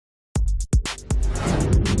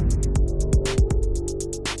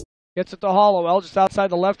Gets it to Hollowell, just outside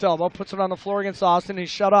the left elbow. Puts it on the floor against Austin. He's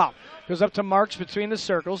shut off. Goes up to Marks between the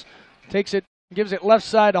circles. Takes it, gives it left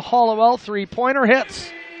side to Hollowell. Three-pointer hits.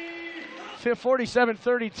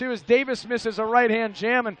 47-32 as Davis misses a right-hand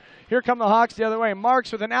jam, and here come the Hawks the other way.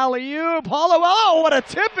 Marks with an alley-oop. Hollowell, oh, what a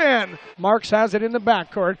tip-in! Marks has it in the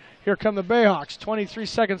backcourt. Here come the Bayhawks. 23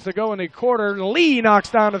 seconds to go in the quarter. Lee knocks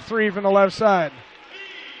down a three from the left side.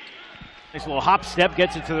 Nice little hop step,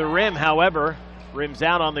 gets it to the rim, however, rims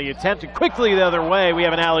out on the attempt, and quickly the other way, we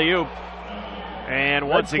have an alley-oop. And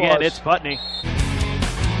once again, it's Putney.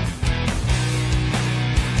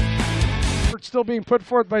 Still being put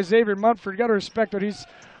forth by Xavier Munford. Got to respect what he's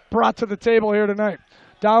brought to the table here tonight.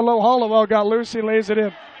 Down low, Hollowell got loose. He lays it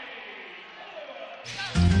in.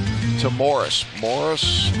 To Morris.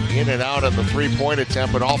 Morris in and out of the three-point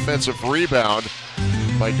attempt, an offensive rebound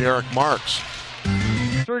by Derrick Marks.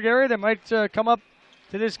 Gary, that might come up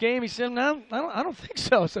to this game. He said, no, I don't think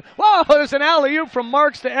so. Whoa, there's an alley-oop from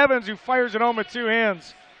Marks to Evans, who fires it home with two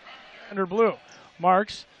hands. Under blue.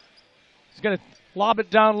 Marks is going to lob it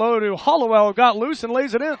down low to Hollowell, who got loose and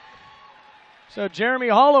lays it in. So Jeremy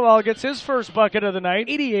Hollowell gets his first bucket of the night.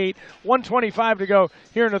 1:25 to go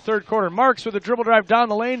here in the third quarter. Marks with a dribble drive down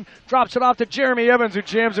the lane, drops it off to Jeremy Evans, who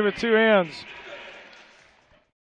jams it with two hands.